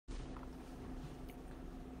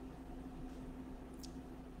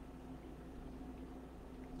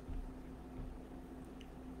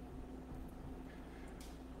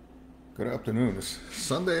Good afternoon. It's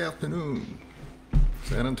Sunday afternoon,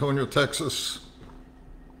 San Antonio, Texas.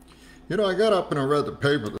 You know, I got up and I read the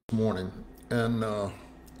paper this morning, and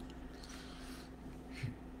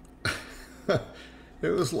it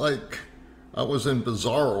was like I was in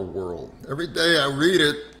Bizarro World. Every day I read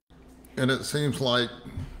it, and it seems like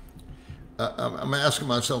I'm asking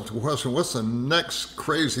myself the question, what's the next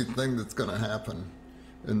crazy thing that's going to happen?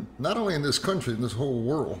 And not only in this country, in this whole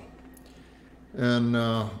world.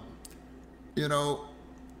 And, you know,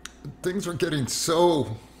 things are getting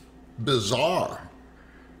so bizarre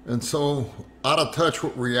and so out of touch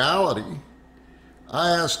with reality. I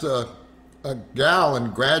asked a gal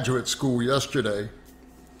in graduate school yesterday,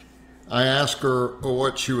 I asked her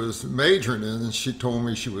what she was majoring in, and she told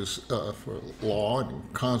me she was for law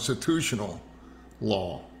and constitutional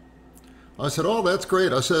law. I said, oh, that's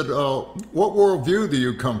great. I said, what worldview do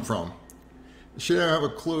you come from? She didn't have a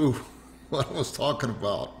clue what I was talking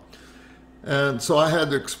about. And so I had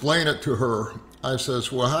to explain it to her. I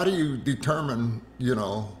says, well, how do you determine,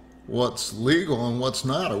 what's legal and what's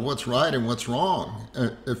not, or what's right and what's wrong,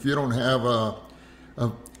 if you don't have a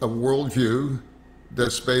worldview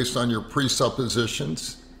that's based on your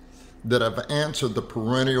presuppositions that have answered the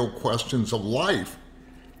perennial questions of life?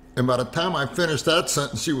 And by the time I finished that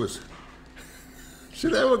sentence, she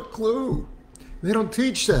didn't have a clue. They don't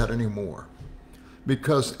teach that anymore,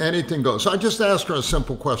 because anything goes. So I just asked her a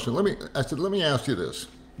simple question. I said, let me ask you this.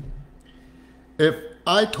 If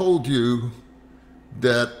I told you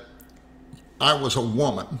that I was a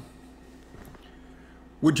woman,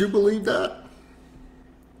 would you believe that?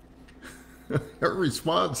 Her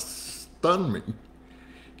response stunned me.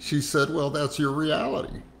 She said, well, that's your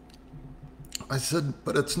reality. I said,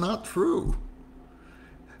 but it's not true.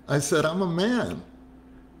 I said, I'm a man.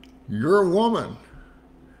 You're a woman.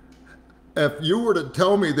 If you were to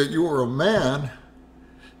tell me that you were a man,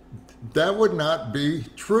 that would not be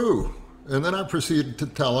true. And then I proceeded to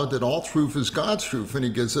tell her that all truth is God's truth, and he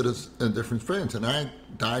gives it in different things. And I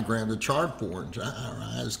diagrammed a chart for her, and her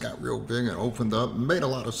eyes got real big and opened up and made a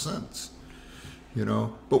lot of sense.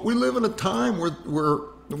 But we live in a time where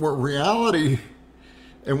reality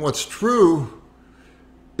and what's true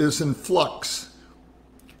is in flux.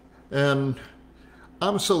 And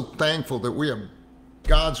I'm so thankful that we have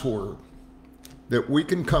God's word that we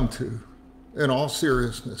can come to in all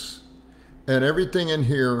seriousness. And everything in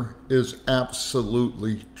here is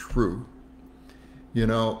absolutely true.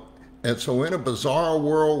 And so in a bizarre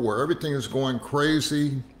world where everything is going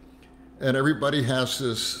crazy and everybody has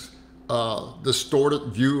this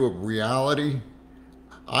distorted view of reality,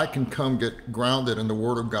 I can come get grounded in the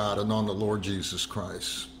Word of God and on the Lord Jesus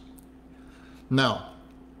Christ. Now,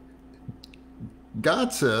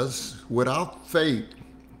 God says, without faith,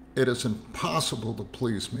 it is impossible to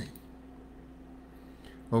please me.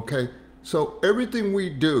 Okay? So everything we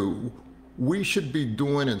do, we should be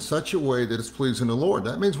doing in such a way that it's pleasing the Lord.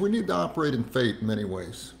 That means we need to operate in faith in many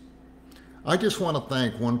ways. I just want to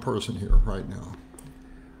thank one person here right now.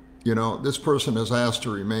 This person has asked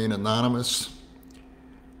to remain anonymous,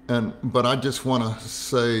 but I just want to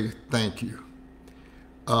say thank you.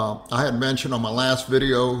 I had mentioned on my last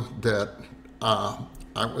video that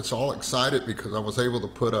I was all excited because I was able to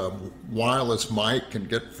put a wireless mic and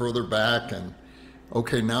get further back, and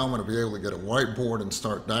okay, now I'm going to be able to get a whiteboard and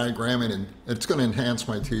start diagramming, and it's going to enhance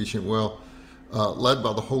my teaching. Well, led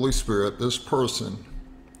by the Holy Spirit, this person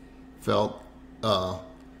felt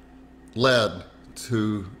led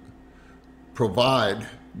to provide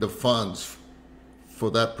the funds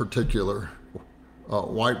for that particular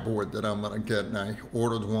whiteboard that I'm going to get, and I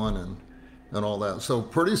ordered one and all that. So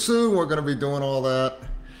pretty soon we're going to be doing all that,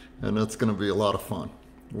 and it's going to be a lot of fun.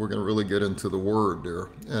 We're going to really get into the Word there.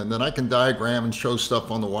 And then I can diagram and show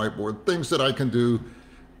stuff on the whiteboard, things that I can do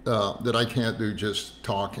that I can't do just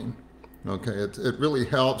talking. Okay, it really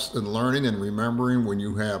helps in learning and remembering when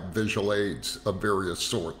you have visual aids of various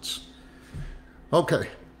sorts. Okay,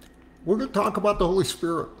 we're going to talk about the Holy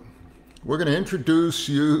Spirit. We're going to introduce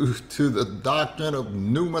you to the doctrine of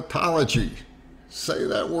pneumatology. Say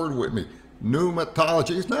that word with me.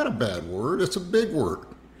 Pneumatology. It's not a bad word. It's a big word.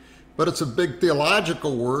 But it's a big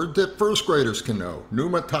theological word that first graders can know.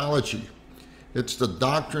 Pneumatology. It's the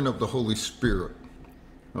doctrine of the Holy Spirit.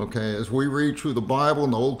 Okay, as we read through the Bible in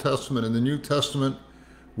the Old Testament and the New Testament,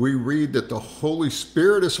 we read that the Holy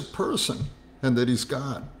Spirit is a person and that he's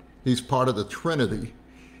God. He's part of the Trinity.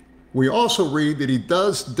 We also read that he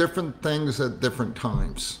does different things at different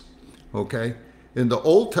times. Okay? In the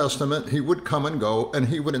Old Testament, he would come and go, and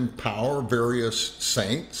he would empower various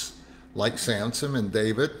saints like Samson and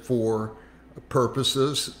David for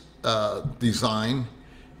purposes designed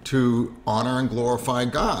to honor and glorify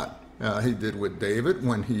God. He did with David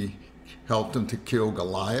when he helped him to kill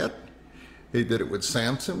Goliath. He did it with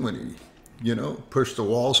Samson when he, pushed the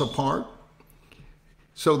walls apart.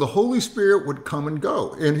 So the Holy Spirit would come and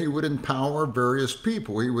go, and he would empower various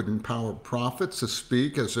people. He would empower prophets to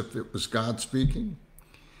speak as if it was God speaking.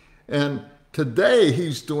 And today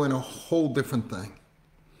he's doing a whole different thing.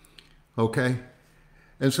 Okay?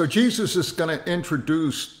 And so Jesus is going to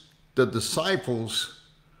introduce the disciples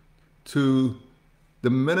to the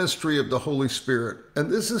ministry of the Holy Spirit.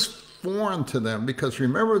 And this is foreign to them because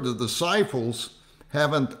remember, the disciples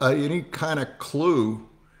haven't any kind of clue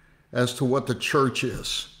as to what the church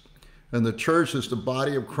is. And the church is the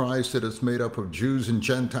body of Christ that is made up of Jews and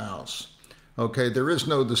Gentiles. Okay, there is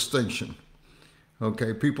no distinction.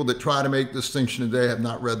 Okay, people that try to make distinction today have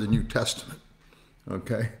not read the New Testament.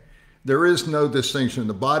 Okay, there is no distinction.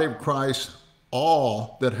 The body of Christ,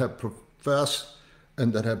 all that have professed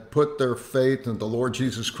and that have put their faith in the Lord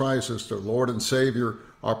Jesus Christ as their Lord and Savior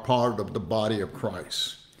are part of the body of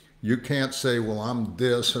Christ. You can't say, well, I'm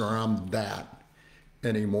this or I'm that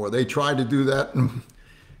anymore. They tried to do that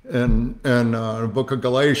in the book of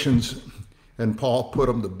Galatians, and Paul put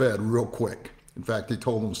them to bed real quick. In fact, he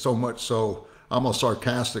told them so much so, almost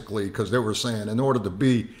sarcastically, because they were saying, in order to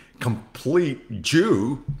be complete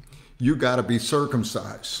Jew, you got to be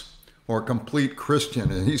circumcised, or a complete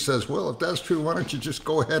Christian. And he says, well, if that's true, why don't you just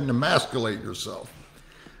go ahead and emasculate yourself?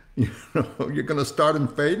 You're going to start in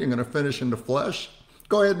faith, you're going to finish in the flesh.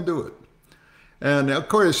 Go ahead and do it. And of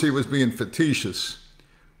course, he was being facetious.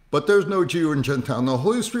 But there's no Jew and Gentile. No, the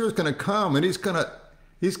Holy Spirit's going to come, and he's going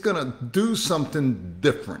to do something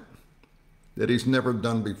different that he's never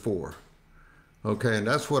done before. Okay, and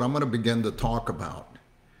that's what I'm going to begin to talk about.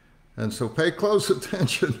 And so pay close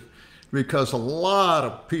attention, because a lot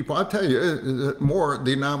of people, I tell you, more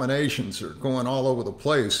denominations are going all over the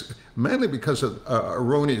place, mainly because of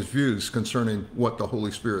erroneous views concerning what the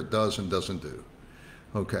Holy Spirit does and doesn't do.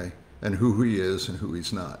 Okay, and who he is and who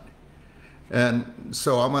he's not. And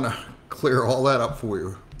so I'm going to clear all that up for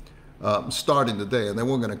you, starting today, and then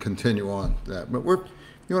we're going to continue on that. But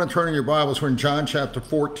you want to turn in your Bibles, we're in John chapter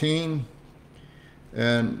 14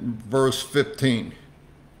 and verse 15.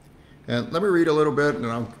 And let me read a little bit, and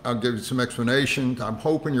I'll give you some explanation. I'm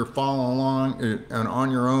hoping you're following along, and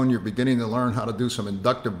on your own, you're beginning to learn how to do some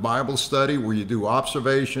inductive Bible study where you do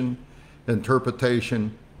observation,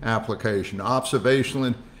 interpretation, application.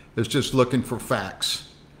 Observation is just looking for facts,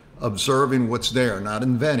 observing what's there, not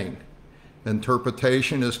inventing.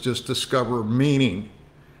 Interpretation is just discover meaning,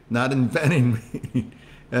 not inventing meaning.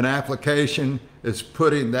 And application is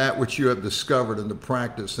putting that which you have discovered into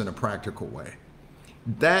practice in a practical way.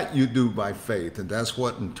 That you do by faith, and that's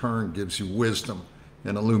what in turn gives you wisdom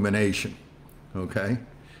and illumination, okay?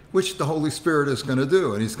 Which the Holy Spirit is going to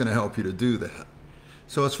do, and he's going to help you to do that.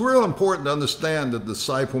 So it's real important to understand the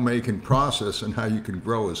disciple-making process and how you can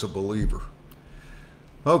grow as a believer.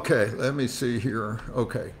 Okay, let me see here.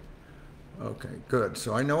 Okay, good.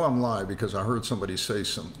 So I know I'm live because I heard somebody say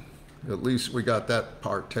something. At least we got that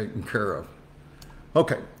part taken care of.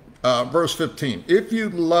 Okay, verse 15. If you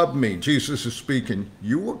love me, Jesus is speaking,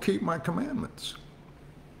 you will keep my commandments.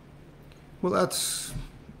 Well, that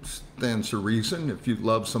stands to reason. If you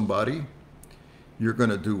love somebody, you're going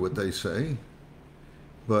to do what they say.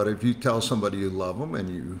 But if you tell somebody you love them and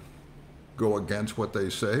you go against what they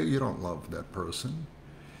say, you don't love that person.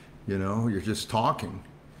 You're just talking.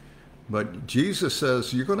 But Jesus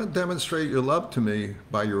says, you're going to demonstrate your love to me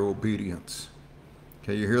by your obedience.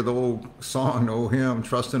 Okay, you hear the old song, "Oh hymn,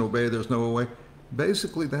 trust and obey, there's no way."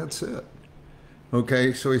 Basically, that's it.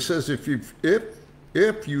 Okay, so he says,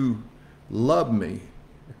 if you love me,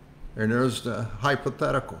 and there's the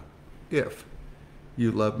hypothetical, if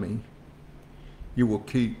you love me, you will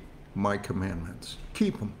keep my commandments.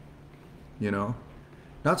 Keep them,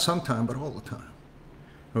 not sometime, but all the time.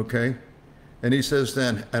 Okay? And he says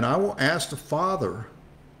then, and I will ask the Father,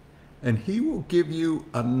 and he will give you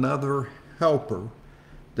another helper,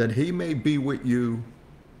 that he may be with you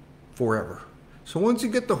forever. So once you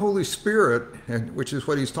get the Holy Spirit, which is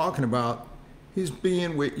what he's talking about, he's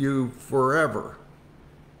being with you forever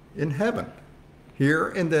in heaven. Here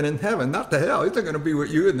and then in heaven, not to hell. He's not going to be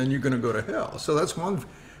with you and then you're going to go to hell. So that's one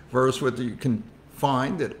verse that you can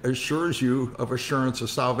find that assures you of assurance of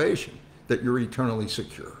salvation, that you're eternally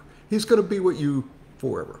secure. He's going to be with you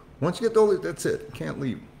forever. Once you get the Holy, that's it. You can't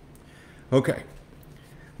leave. Okay.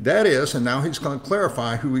 That is, and now he's going to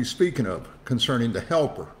clarify who he's speaking of concerning the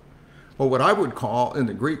helper. Or what I would call, in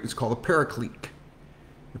the Greek, it's called a paraclete.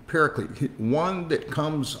 The paraclete, one that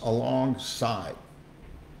comes alongside.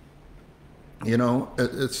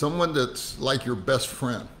 It's someone that's like your best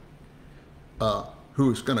friend.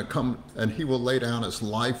 who is going to come and he will lay down his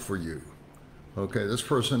life for you. Okay, this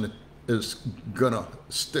person is going to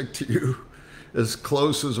stick to you as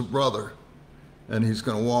close as a brother, and he's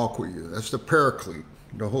going to walk with you. That's the Paraclete,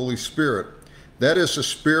 the Holy Spirit. That is the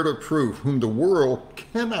Spirit of truth, whom the world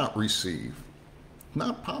cannot receive.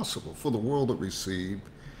 Not possible for the world to receive,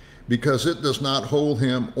 because it does not hold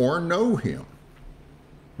him or know him.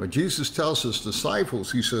 But Jesus tells his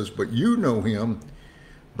disciples, he says, but you know him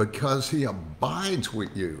because he abides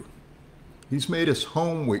with you. He's made his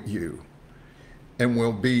home with you and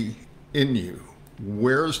will be in you.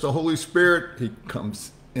 Where's the Holy Spirit? He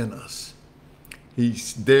comes in us.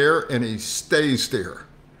 He's there and he stays there.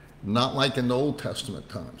 Not like in the Old Testament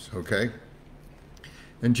times, okay?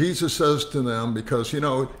 And Jesus says to them, because,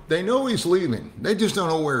 they know he's leaving. They just don't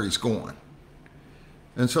know where he's going.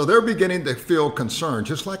 And so they're beginning to feel concerned,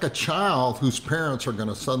 just like a child whose parents are going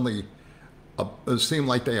to suddenly seem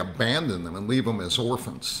like they abandon them and leave them as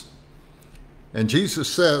orphans. And Jesus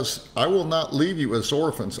says, I will not leave you as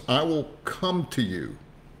orphans. I will come to you.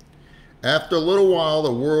 After a little while,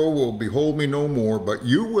 the world will behold me no more, but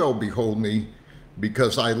you will behold me,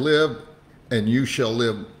 because I live, and you shall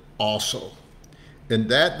live also. In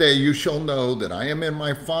that day you shall know that I am in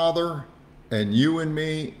my Father, and you in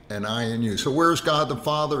me, and I in you. So where's God the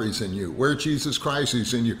Father? He's in you. Where's Jesus Christ?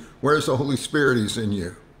 He's in you. Where's the Holy Spirit? He's in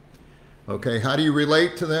you. Okay, how do you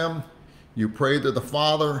relate to them? You pray to the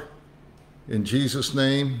Father in Jesus'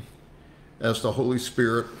 name as the Holy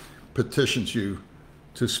Spirit petitions you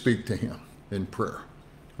to speak to him in prayer.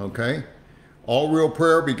 Okay? All real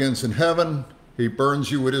prayer begins in heaven. He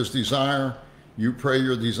burns you with his desire. You pray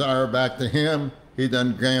your desire back to him. He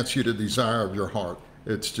then grants you the desire of your heart.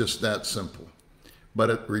 It's just that simple. But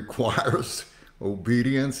it requires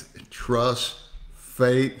obedience, trust,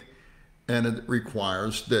 faith, and it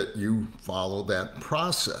requires that you follow that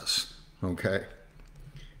process. Okay?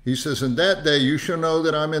 He says, in that day you shall know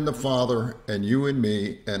that I'm in the Father, and you in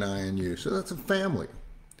me, and I in you. So that's a family.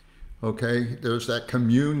 Okay? There's that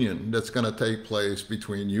communion that's going to take place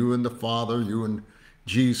between you and the Father, you and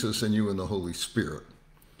Jesus, and you and the Holy Spirit.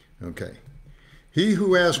 Okay? He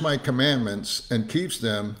who has my commandments and keeps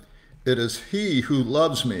them, it is he who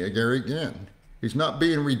loves me. Again, he's not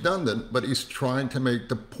being redundant, but he's trying to make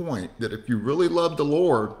the point that if you really love the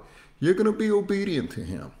Lord, you're going to be obedient to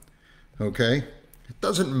him. Okay? It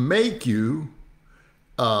doesn't make you,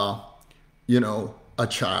 a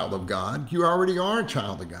child of God. You already are a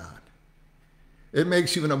child of God. It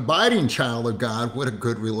makes you an abiding child of God with a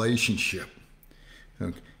good relationship.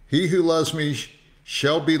 Okay? He who loves me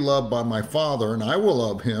shall be loved by my Father, and I will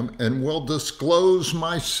love him and will disclose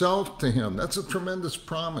myself to him. That's a tremendous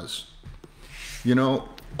promise. A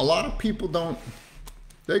lot of people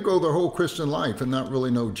they go their whole Christian life and not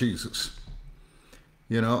really know Jesus.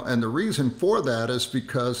 And the reason for that is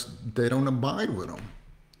because they don't abide with him.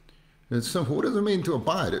 It's simple. What does it mean to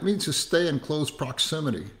abide? It means to stay in close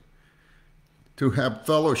proximity, to have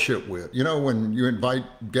fellowship with. When you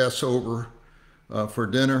invite guests over for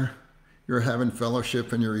dinner, you're having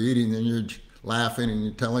fellowship and you're eating and you're laughing and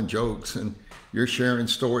you're telling jokes and you're sharing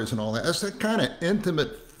stories and all that. That's that kind of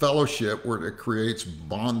intimate fellowship where it creates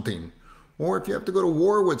bonding. Or if you have to go to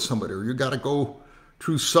war with somebody, or you got to go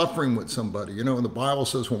through suffering with somebody. And the Bible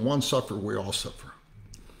says when one suffers, we all suffer.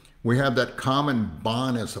 We have that common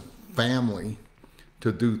bond as a family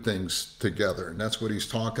to do things together. And that's what he's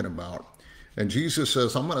talking about. And Jesus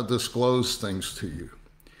says, I'm going to disclose things to you.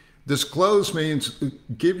 Disclose means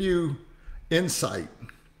give you insight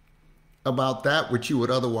about that which you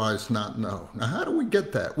would otherwise not know. Now, how do we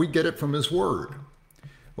get that? We get it from his word.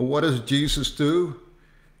 Well, what does Jesus do?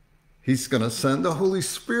 He's going to send the Holy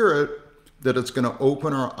Spirit that it's going to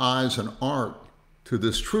open our eyes and heart to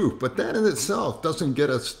this truth. But that in itself doesn't get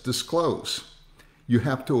us disclosed. You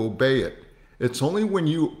have to obey it. It's only when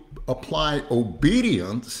you apply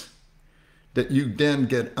obedience that you then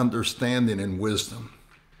get understanding and wisdom.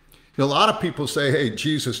 A lot of people say, hey,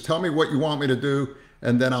 Jesus, tell me what you want me to do,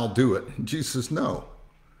 and then I'll do it. And Jesus says, no.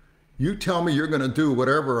 You tell me you're going to do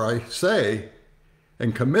whatever I say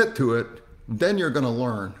and commit to it, then you're going to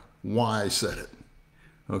learn why I said it.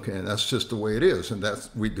 Okay, and that's just the way it is, and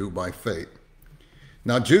that's we do by faith.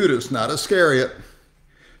 Now Judas, not Iscariot,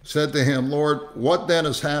 said to him, Lord, what then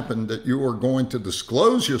has happened that you are going to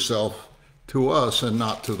disclose yourself to us and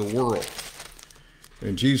not to the world?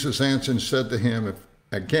 And Jesus answered and said to him,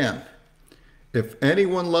 if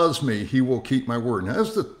anyone loves me, he will keep my word. Now,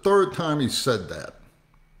 that's the third time he said that.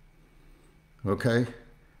 Okay?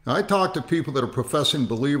 Now, I talk to people that are professing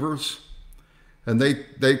believers, and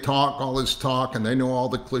they talk all this talk, and they know all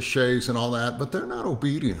the cliches and all that, but they're not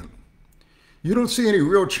obedient. You don't see any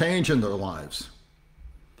real change in their lives.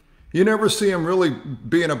 You never see him really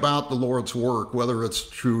being about the Lord's work, whether it's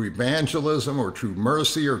true evangelism or true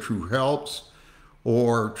mercy or true helps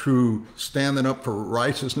or true standing up for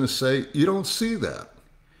righteousness' sake. You don't see that.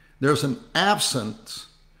 There's an absence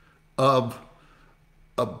of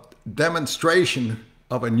a demonstration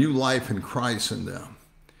of a new life in Christ in them.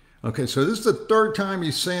 Okay, so this is the third time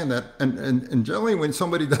he's saying that. And generally when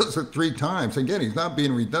somebody does it 3 times, again, he's not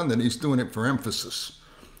being redundant. He's doing it for emphasis.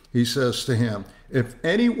 He says to him, if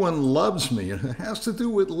anyone loves me, and it has to do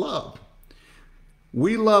with love,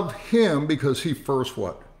 we love him because he first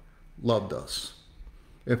what? Loved us.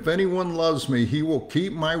 If anyone loves me, he will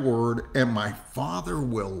keep my word, and my Father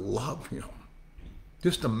will love him.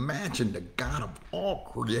 Just imagine the God of all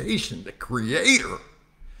creation, the Creator,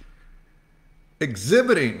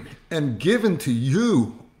 exhibiting and giving to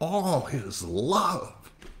you all his love.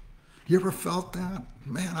 You ever felt that?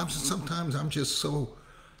 Man, sometimes I'm just so,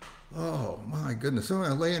 oh my goodness. So I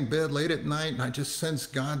lay in bed late at night and I just sense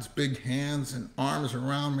God's big hands and arms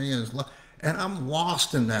around me and his love. And I'm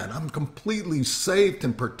lost in that. I'm completely safe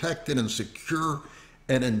and protected and secure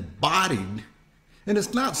and embodied. And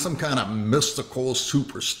it's not some kind of mystical,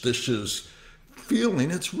 superstitious feeling.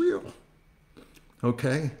 It's real.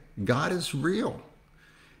 Okay? God is real.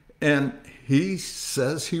 And he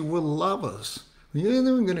says he will love us. You're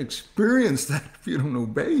not even going to experience that if you don't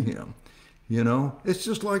obey him. You know? It's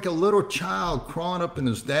just like a little child crawling up in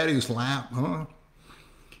his daddy's lap, huh?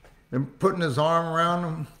 And putting his arm around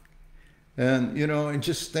him. And, you know, and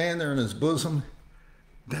just stand there in his bosom.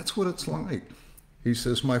 That's what it's like. He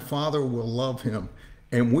says, my Father will love him,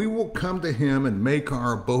 and we will come to him and make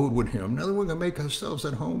our abode with him. Now, we're going to make ourselves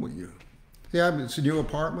at home with you. Yeah, it's a new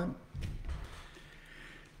apartment.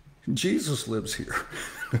 Jesus lives here.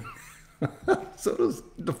 So does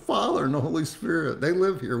the Father and the Holy Spirit. They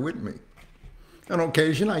live here with me. On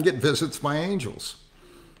occasion, I get visits by angels.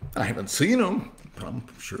 I haven't seen them, but I'm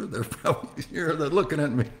sure they're probably here. They're looking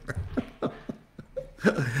at me.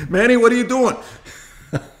 Manny, what are you doing?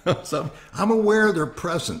 So I'm aware of their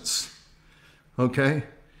presence. Okay?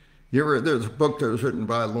 There's a book that was written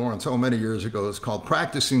by Lawrence many years ago. It's called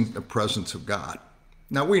Practicing the Presence of God.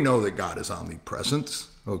 Now, we know that God is omnipresent.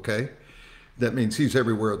 Okay? That means he's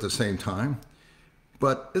everywhere at the same time.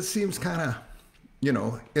 But it seems kind of,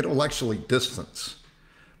 intellectually distant.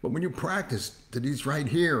 But when you practice that he's right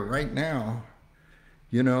here, right now,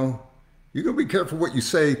 you're going to be careful what you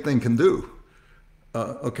say, think, and do.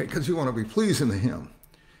 Okay, because you want to be pleasing to him.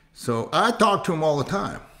 So I talk to him all the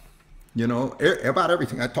time, about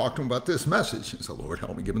everything. I talk to him about this message. I said, Lord,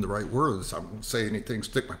 help me give him the right words. I won't say anything,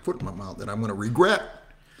 stick my foot in my mouth that I'm going to regret.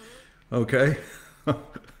 Okay?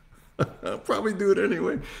 I'll probably do it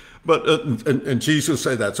anyway. But and Jesus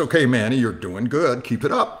said, that's okay, Manny, you're doing good. Keep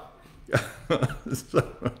it up.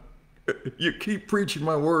 So, you keep preaching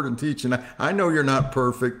my word and teaching. I know you're not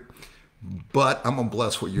perfect, but I'm going to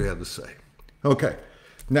bless what you have to say. Okay.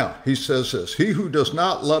 Now, he says this, he who does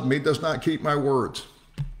not love me does not keep my words.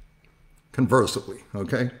 Conversely,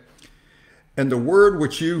 okay? And the word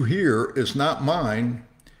which you hear is not mine,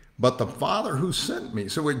 but the Father who sent me.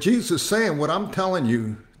 So what Jesus is saying, what I'm telling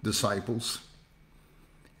you, disciples,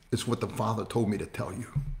 is what the Father told me to tell you.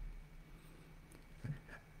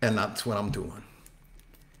 And that's what I'm doing.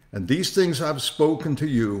 And these things I've spoken to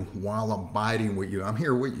you while abiding with you. I'm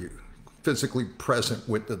here with you, physically present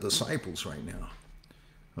with the disciples right now.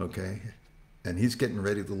 Okay? And he's getting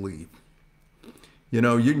ready to leave. You're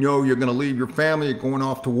going to leave your family, you're going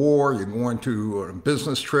off to war, you're going to a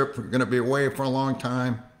business trip, you're going to be away for a long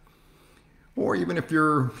time. Or even if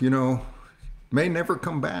you're, may never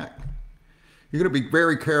come back. You're going to be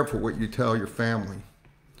very careful what you tell your family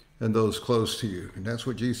and those close to you. And that's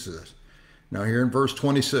what Jesus says. Now here in verse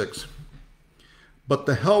 26, but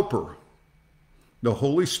the Helper, the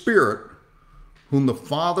Holy Spirit, whom the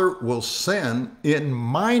Father will send in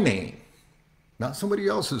my name, not somebody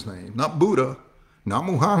else's name, not Buddha, not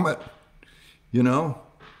Muhammad, the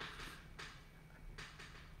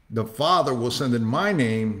Father will send in my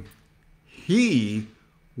name, he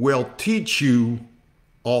will teach you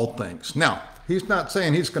all things. Now, he's not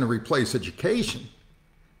saying he's going to replace education.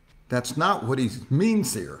 That's not what he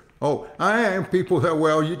means here. Oh, I have people that,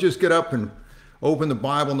 you just get up and open the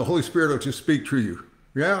Bible and the Holy Spirit will just speak through you.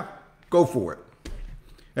 Yeah, go for it.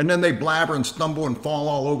 And then they blabber and stumble and fall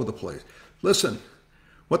all over the place. Listen,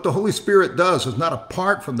 what the Holy Spirit does is not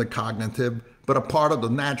apart from the cognitive, but a part of the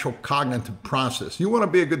natural cognitive process. You want to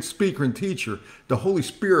be a good speaker and teacher, the Holy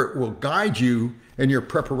Spirit will guide you in your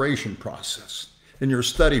preparation process, in your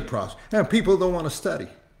study process. And people don't want to study.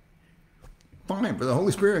 Fine, but the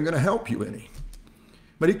Holy Spirit is going to help you any.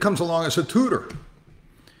 But he comes along as a tutor.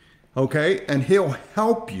 okay? And he'll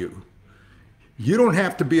help you. You don't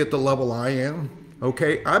have to be at the level I am,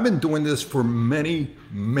 okay? I've been doing this for many,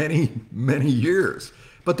 many, many years.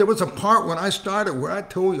 But there was a part when I started where I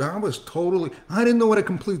told you I didn't know what a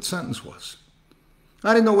complete sentence was.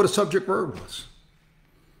 I didn't know what a subject verb was.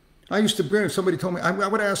 I used to bring, somebody told me, I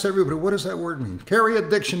would ask everybody, what does that word mean? Carry a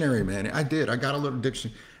dictionary, man. I did. I got a little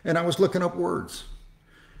dictionary. And I was looking up words.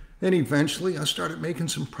 And eventually I started making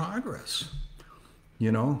some progress,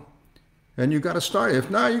 you know. And you got to start. If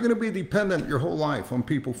not, you're going to be dependent your whole life on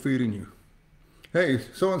people feeding you. Hey,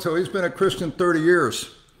 so-and-so, he's been a Christian 30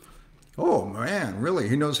 years. Oh, man, really?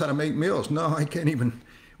 He knows how to make meals. No, I can't even.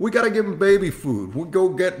 We got to give him baby food. We'll go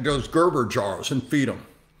get those Gerber jars and feed him.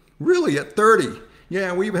 Really, at 30?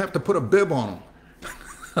 Yeah, we even have to put a bib on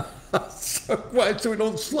him. So we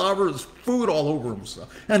don't slobber his food all over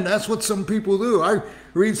himself. And that's what some people do. I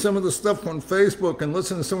read some of the stuff on Facebook and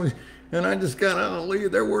listen to somebody, and I just got out of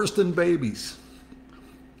leave. They're worse than babies.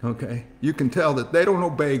 Okay? You can tell that they don't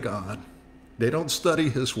obey God. They don't study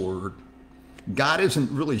his word. God isn't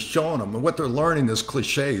really showing them. And what they're learning is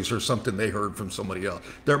cliches or something they heard from somebody else.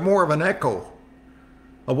 They're more of an echo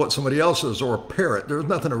of what somebody else is, or a parrot. There's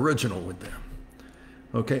nothing original with them.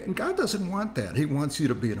 Okay, and God doesn't want that. He wants you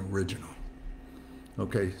to be an original.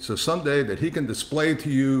 Okay, so someday that he can display to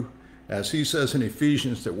you, as he says in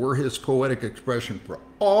Ephesians, that we're his poetic expression for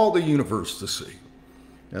all the universe to see.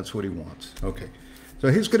 That's what he wants. Okay, so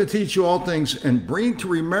he's going to teach you all things and bring to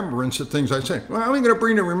remembrance the things I say. Well, how am I going to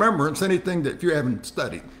bring to remembrance anything that you haven't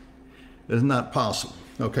studied? It's not possible.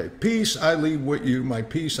 Okay, peace I leave with you, my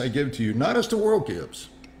peace I give to you, not as the world gives.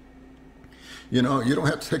 You know, you don't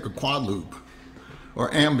have to take a Quad Loop or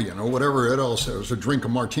Ambien or whatever it else is, or drink a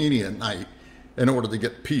martini at night in order to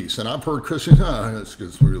get peace. And I've heard Christians, let's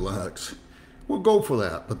just relax. Well, go for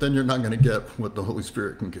that, but then you're not going to get what the Holy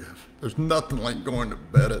Spirit can give. There's nothing like going to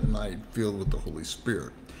bed at night filled with the Holy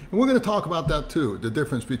Spirit. And we're going to talk about that too, the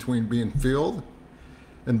difference between being filled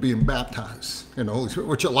and being baptized in the Holy Spirit,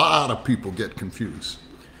 which a lot of people get confused.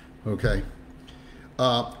 Okay?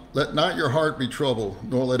 Let not your heart be troubled,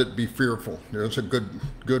 nor let it be fearful. There's a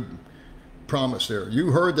good promise there.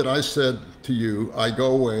 You heard that I said to you, I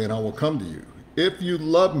go away and I will come to you. If you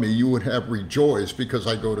love me, you would have rejoiced because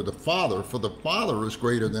I go to the Father, for the Father is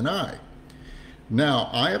greater than I. Now,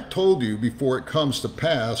 I have told you before it comes to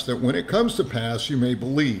pass, that when it comes to pass, you may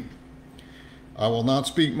believe. I will not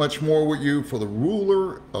speak much more with you, for the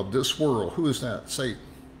ruler of this world, who is that? Satan,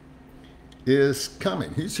 is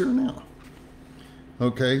coming. He's here now.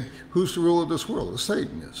 Okay, who's the ruler of this world?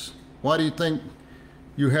 Satan is. Why do you think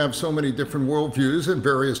you have so many different worldviews and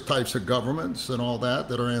various types of governments and all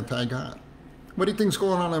that are anti-God? What do you think's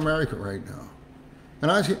going on in America right now? And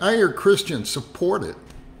I hear Christians support it.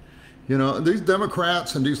 You know, these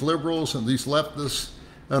Democrats and these liberals and these leftists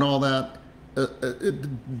and all that,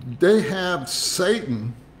 they have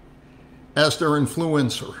Satan as their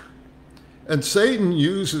influencer. And Satan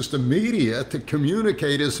uses the media to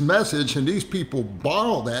communicate his message, and these people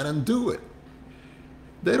borrow that and do it.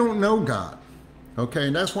 They don't know God. Okay,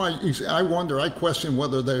 and that's why I question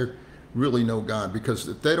whether they really know God, because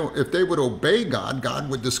if they would obey God, God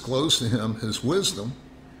would disclose to him his wisdom,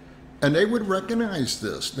 and they would recognize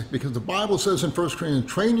this, because the Bible says in 1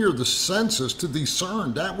 Corinthians, train your senses to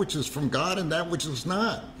discern that which is from God and that which is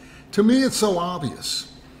not. To me, it's so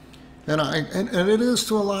obvious, and it is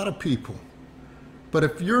to a lot of people. But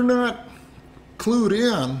if you're not clued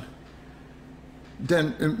in,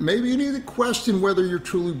 then maybe you need to question whether you're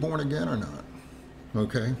truly born again or not.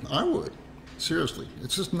 Okay? I would. Seriously.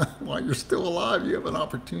 It's just not while you're still alive, you have an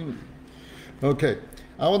opportunity. Okay.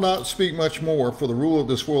 I will not speak much more, for the ruler of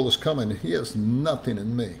this world is coming. He has nothing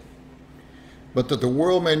in me. But that the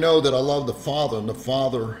world may know that I love the Father, and the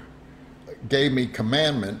Father gave me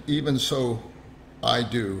commandment, even so I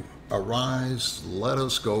do. Arise, let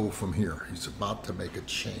us go from here. He's about to make a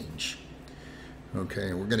change.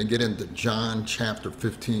 Okay, and we're going to get into John chapter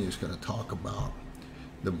 15. He's going to talk about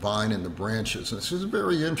the vine and the branches. And this is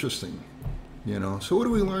very interesting, you know. So what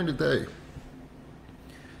do we learn today?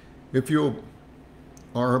 If you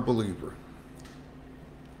are a believer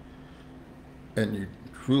and you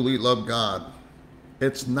truly love God,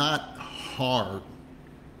 it's not hard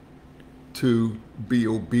to be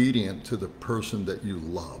obedient to the person that you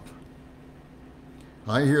love.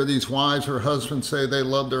 I hear these wives or husbands say they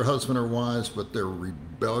love their husband or wives, but they're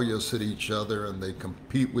rebellious at each other and they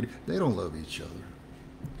compete with. They don't love each other.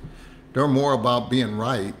 They're more about being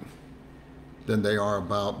right than they are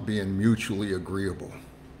about being mutually agreeable.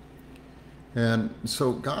 And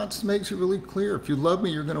so God makes it really clear. If you love me,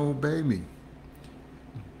 you're going to obey me.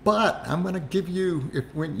 But I'm going to give you,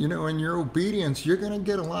 when in your obedience, you're going to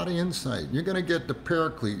get a lot of insight. You're going to get the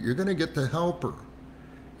paraclete. You're going to get the helper.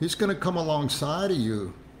 He's going to come alongside of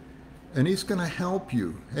you, and he's going to help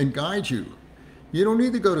you and guide you. You don't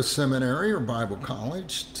need to go to seminary or Bible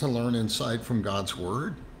college to learn insight from God's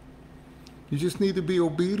word. You just need to be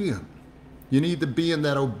obedient. You need to be in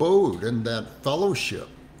that abode and that fellowship.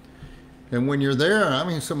 And when you're there, I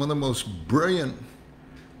mean, some of the most brilliant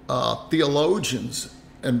theologians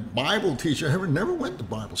and Bible teachers never went to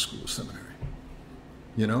Bible school or seminary.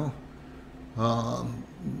 In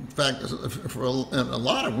fact, for a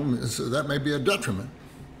lot of them, that may be a detriment.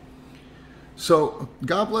 So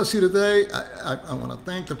God bless you today. I want to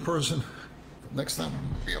thank the person. Next time I'm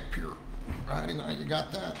going to be up here writing. You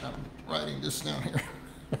got that? I'm writing this down here.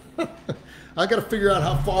 I got to figure out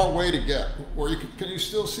how far away to get. Where can you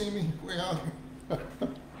still see me? Way out here?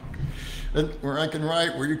 And where I can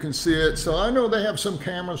write, where you can see it. So I know they have some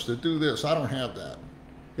cameras that do this. I don't have that.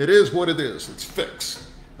 It is what it is. It's fixed.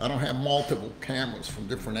 I don't have multiple cameras from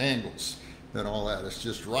different angles and all that. It's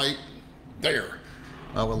just right there.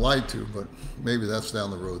 I would like to, but maybe that's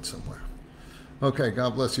down the road somewhere. Okay,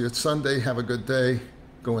 God bless you. It's Sunday. Have a good day.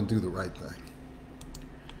 Go and do the right thing.